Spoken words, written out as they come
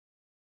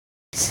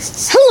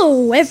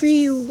Hello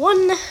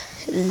everyone,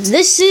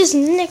 this is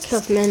Nick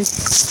Huffman,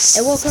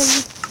 and welcome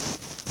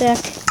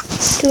back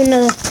to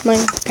another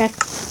Minecraft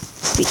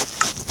video.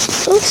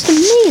 It looks to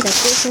me that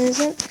this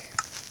isn't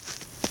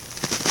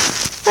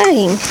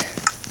lagging.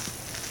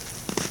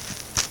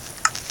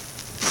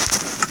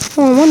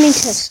 Oh, let me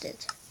test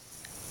it.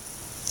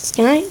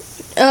 Can I?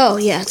 Oh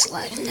yeah, it's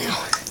lagging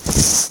now.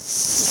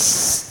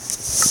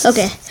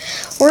 Okay,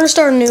 we're gonna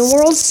start a new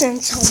world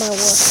since all my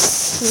work.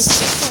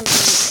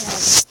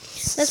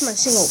 That's my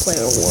single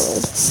player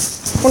world.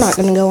 We're not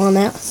gonna go on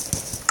that.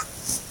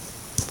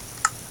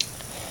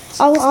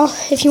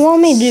 If you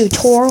want me to do a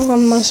tour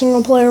on my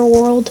single player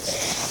world,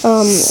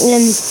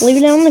 then leave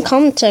it down in the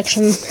comment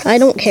section. I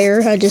don't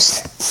care. I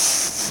just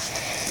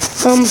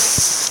I've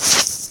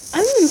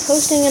been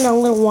posting in a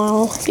little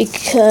while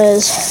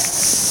because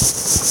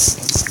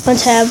my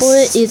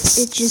tablet it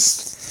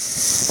just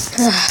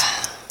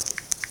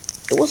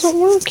it wasn't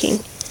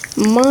working.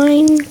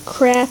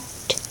 Minecraft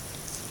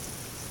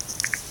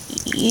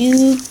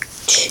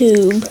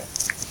YouTube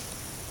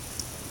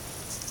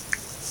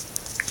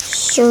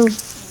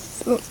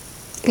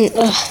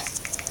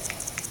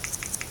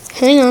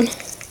hang on.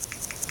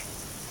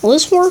 Will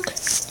this work?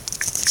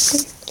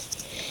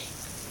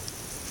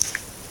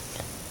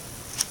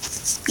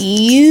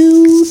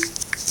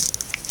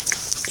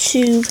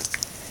 YouTube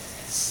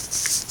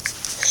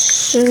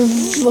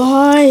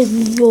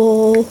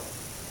survival.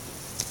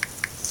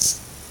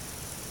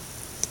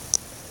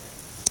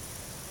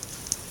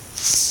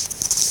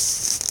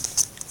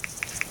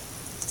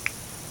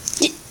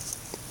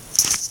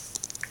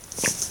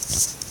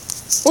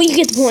 Well, you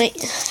get the point.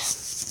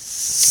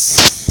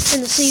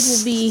 And the seed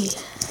will be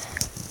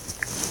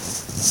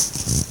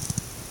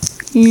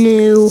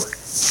new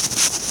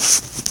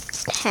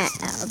tab.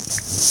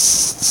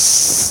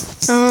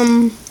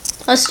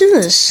 Let's do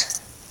this.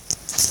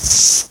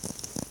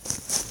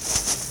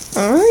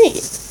 Alright.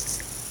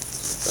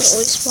 So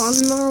we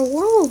spawned in our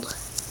world.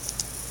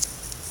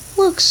 It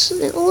looks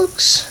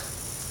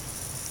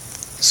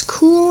as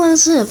cool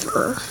as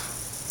ever.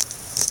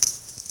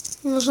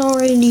 There's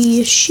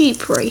already a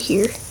sheep right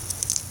here.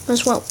 Might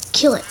as well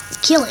kill it,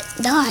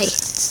 die.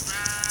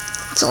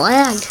 It's a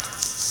lag.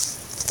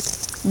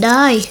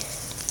 Die.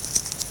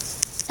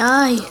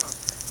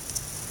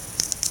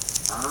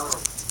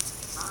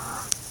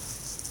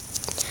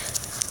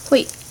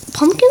 Wait,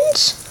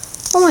 pumpkins?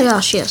 Oh my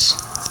gosh, yes.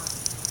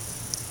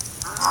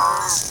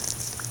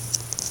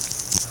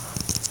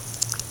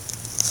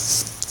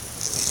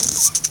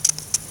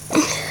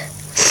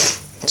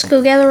 Let's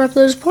go gather up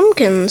those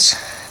pumpkins.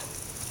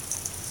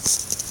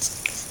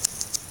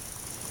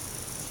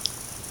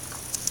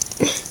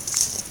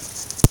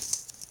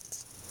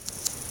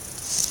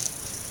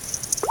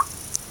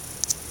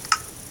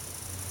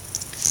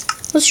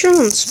 Let's try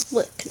on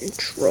split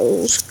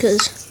controls,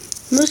 because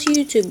most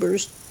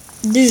YouTubers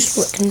do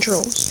split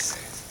controls.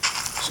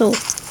 So,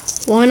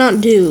 why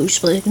not do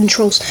split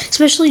controls?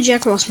 Especially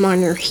Jack Ross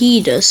Miner, he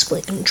does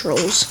split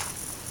controls.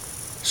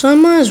 So I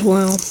might as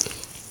well.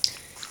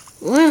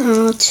 Why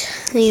not?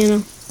 You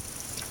know.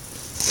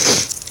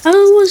 I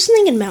was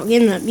thinking about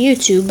getting up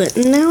YouTube, but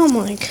now I'm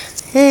like,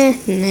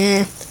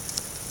 nah.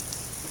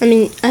 I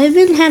mean, I've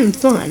been having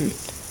fun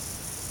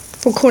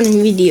recording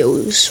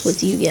videos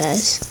with you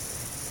guys.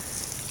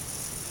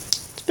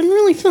 It's been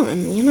really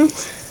fun, you know.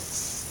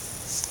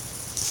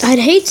 I'd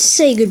hate to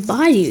say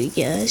goodbye to you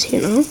guys, you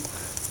know.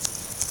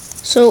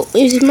 So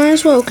we might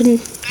as well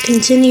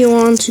continue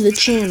on to the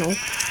channel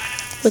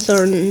with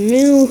our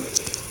new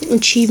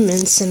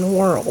achievements and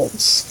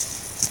worlds.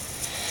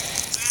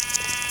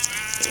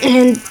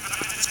 And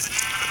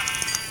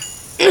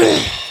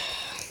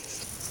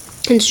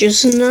it's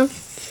just enough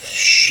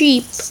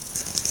sheep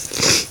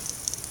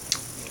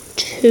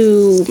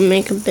to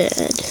make a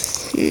bed.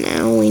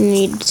 Now we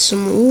need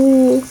some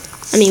wool.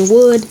 I mean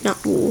wood,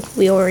 not wool.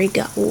 We already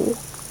got wool.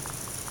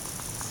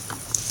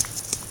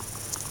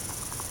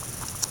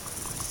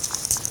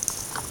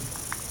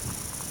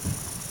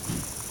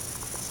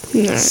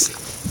 Alright.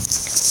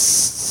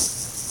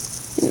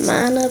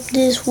 Mine up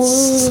this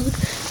wood,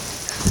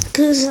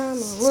 'cause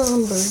I'm a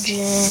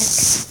lumberjack.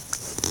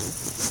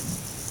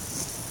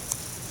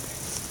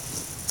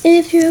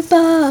 If your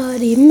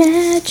body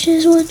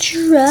matches what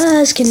your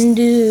eyes can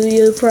do,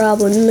 you'll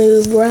probably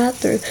move right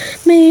through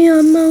me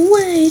on my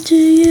way to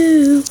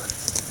you.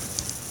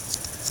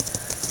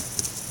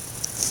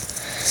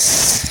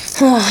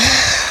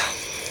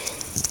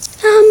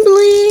 I'm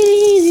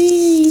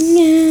bleeding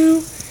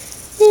now.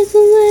 It's the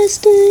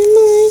last time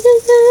I can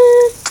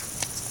die.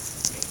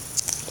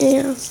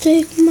 Yeah, I'll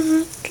take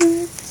my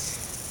turn.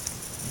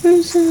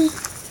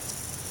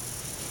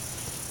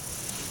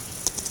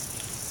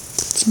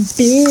 It's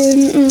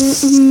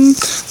been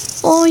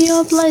all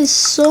your place,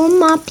 so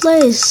my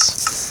place.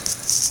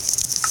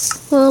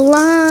 Well,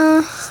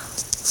 I'm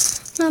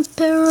not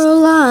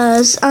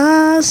paralyzed.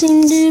 I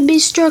seem to be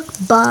struck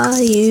by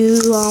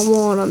you. I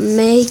wanna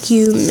make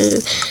you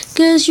move,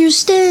 'cause you're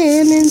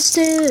standing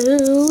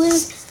still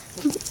with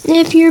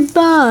If your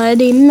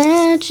body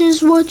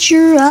matches what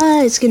your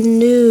eyes can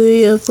do,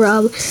 you'll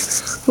probably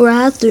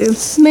right through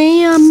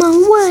me on my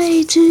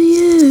way to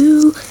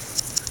you.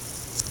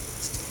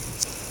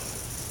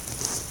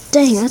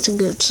 Dang, that's a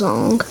good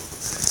song.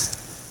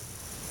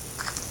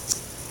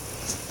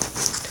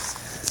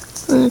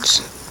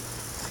 Let's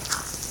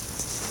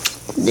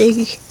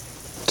dig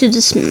to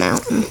this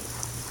mountain.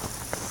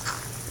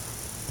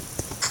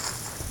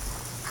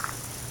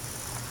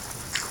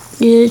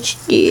 Let's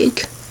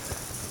dig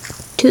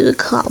to the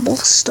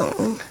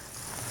cobblestone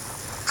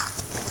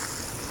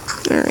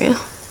area.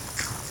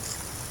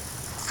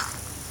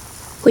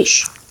 Wait,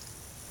 shh.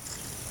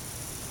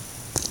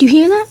 Do you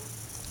hear that?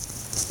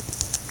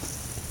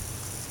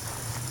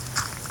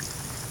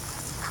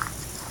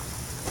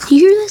 Do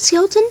you hear that,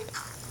 skeleton?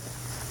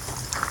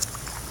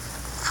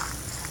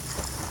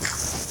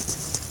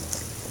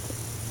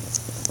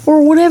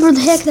 Or whatever the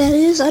heck that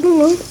is, I don't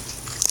know.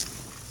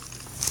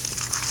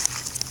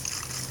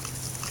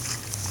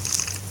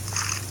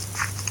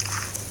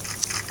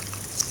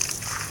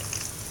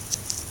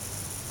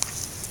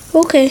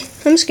 Okay,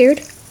 I'm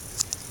scared.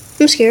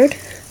 I'm scared.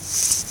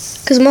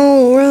 Because I'm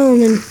all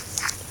around in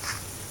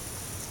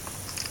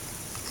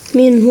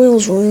me and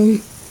Will's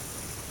room.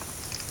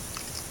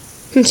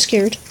 I'm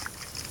scared.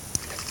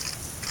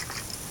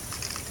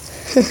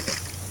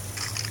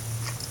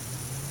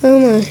 Oh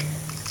my.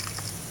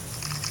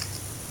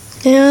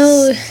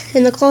 Now,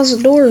 and the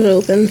closet door is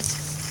open,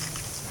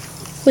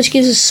 which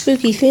gives a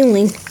spooky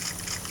feeling.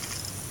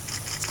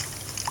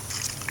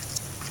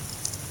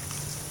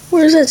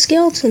 Where's that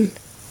skeleton?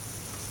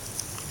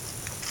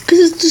 Because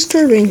it's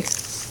disturbing.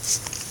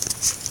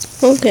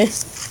 Okay.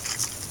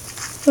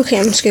 Okay,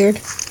 I'm scared.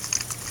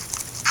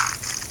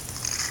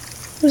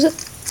 Where's it?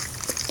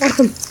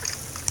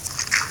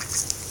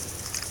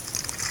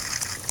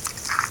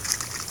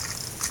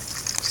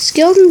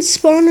 Skeleton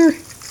spawner.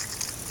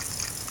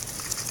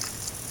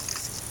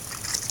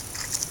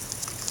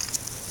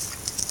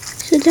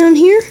 Is it down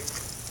here?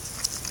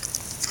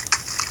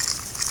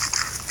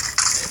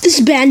 This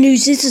is bad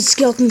news. It's a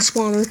skeleton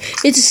spawner.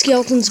 It's a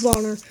skeleton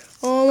spawner.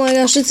 Oh my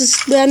gosh, this is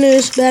bad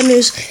news. Bad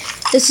news.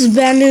 This is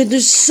bad news.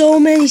 There's so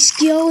many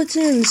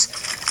skeletons.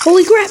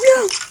 Holy crap,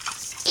 no!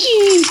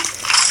 Jeez.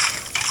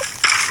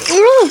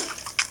 Oh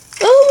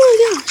my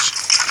gosh.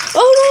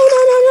 Oh no.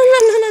 Oh my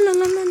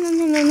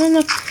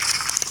gosh.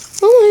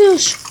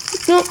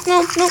 No.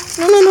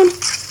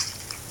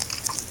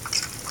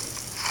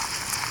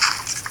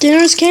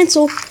 Dinner is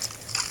canceled.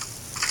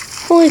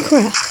 Holy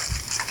crap.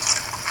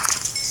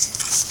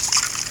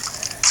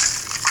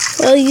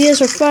 Well, you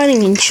guys are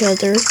fighting each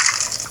other.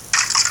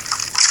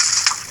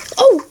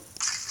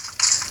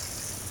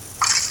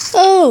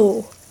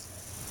 Oh!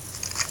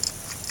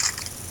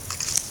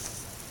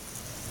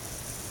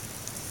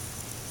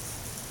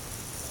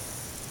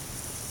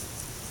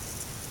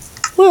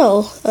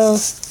 Well,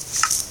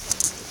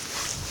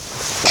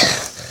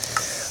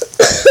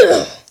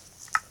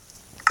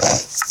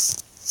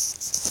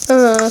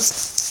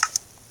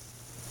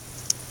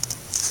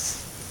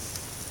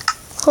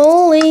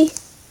 holy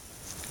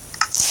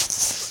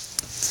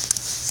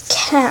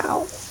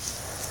cow.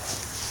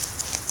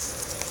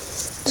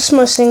 This is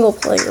my single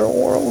player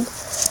world.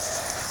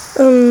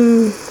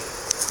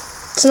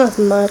 It's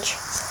nothing much.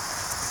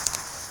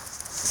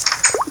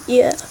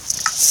 Yeah.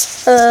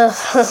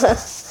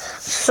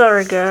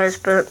 Sorry guys,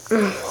 but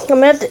I'm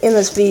gonna have to end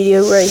this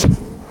video right.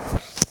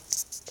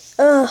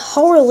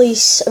 I'll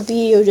release a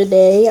video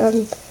today.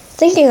 I'm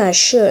thinking I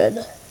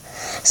should,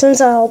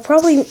 since I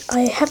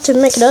have to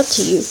make it up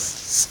to you.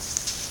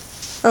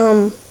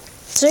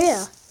 So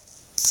yeah.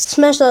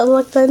 Smash that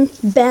like button,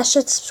 bash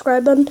that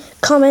subscribe button,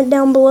 comment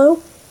down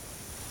below.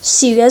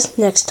 See you guys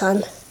next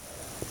time.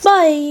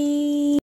 Bye!